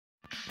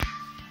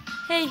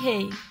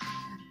Hey,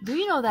 do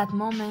you know that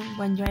moment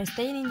when you are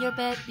staying in your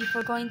bed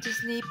before going to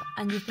sleep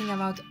and you think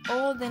about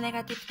all the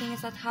negative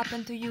things that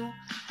happen to you,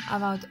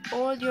 about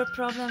all your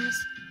problems?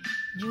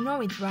 You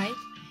know it, right?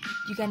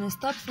 You can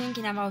stop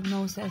thinking about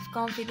no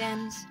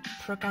self-confidence,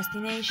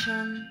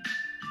 procrastination,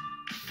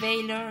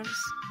 failures,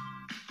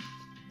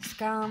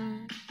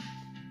 scam,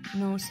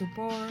 no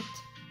support,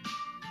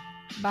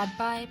 bad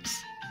vibes,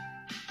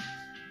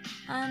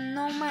 and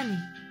no money.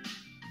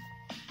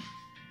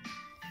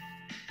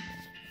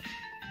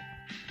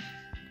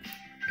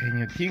 And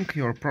you think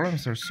your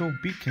problems are so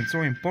big and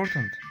so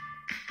important.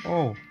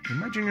 Oh,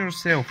 imagine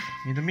yourself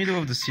in the middle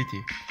of the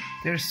city.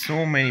 There's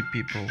so many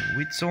people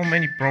with so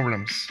many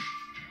problems.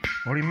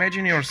 Or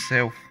imagine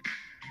yourself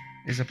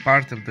as a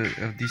part of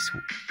this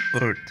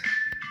earth,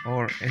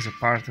 or as a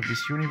part of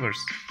this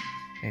universe.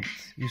 And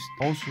you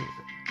also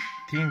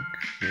think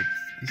that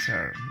these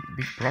are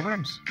big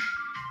problems?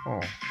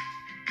 Oh,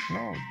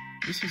 no,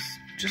 this is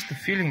just a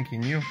feeling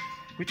in you,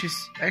 which is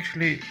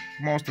actually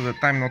most of the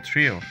time not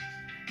real.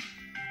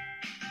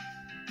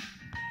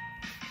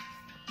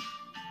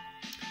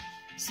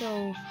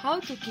 So, how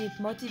to keep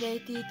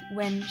motivated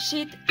when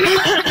shit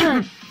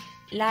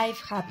life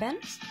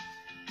happens?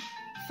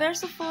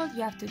 First of all,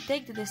 you have to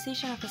take the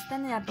decision of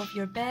standing up of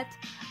your bed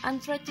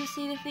and try to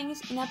see the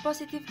things in a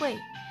positive way.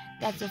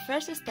 That's the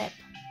first step.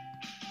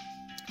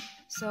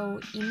 So,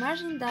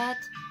 imagine that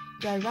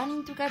you are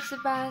running to catch the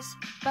bus,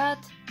 but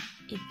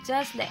it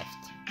just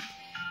left.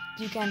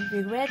 You can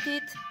regret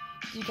it,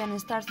 you can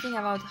start thinking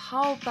about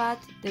how bad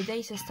the day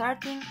is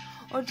starting,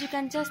 or you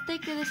can just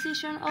take the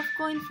decision of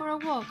going for a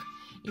walk.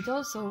 It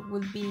also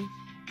will be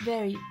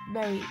very,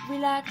 very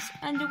relaxed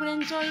and you will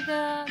enjoy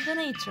the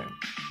nature.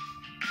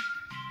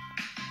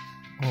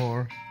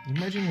 Or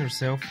imagine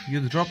yourself, you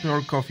drop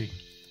your coffee.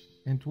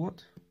 And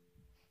what?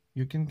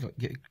 You can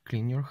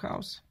clean your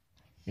house.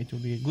 It will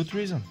be a good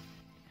reason.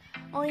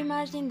 Or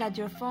imagine that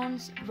your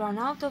phones run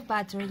out of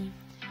battery.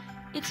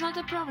 It's not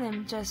a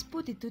problem, just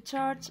put it to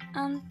charge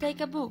and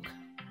take a book.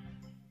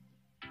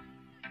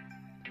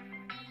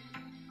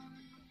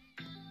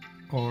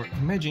 Or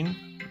imagine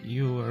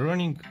you are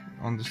running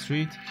on the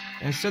street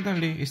and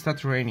suddenly it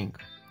starts raining.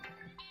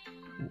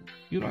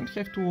 You don't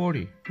have to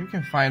worry. You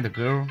can find a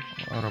girl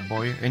or a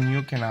boy and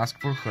you can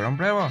ask for her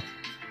umbrella.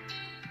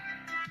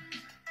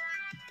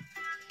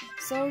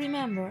 So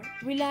remember,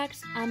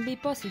 relax and be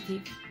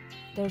positive.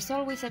 There's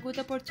always a good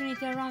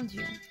opportunity around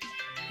you.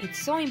 It's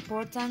so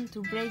important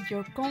to break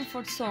your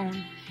comfort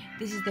zone.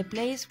 This is the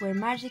place where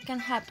magic can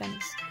happen.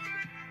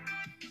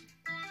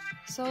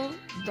 So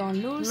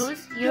don't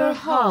lose your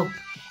hope.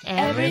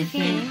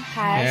 Everything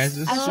has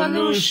a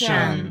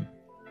solution.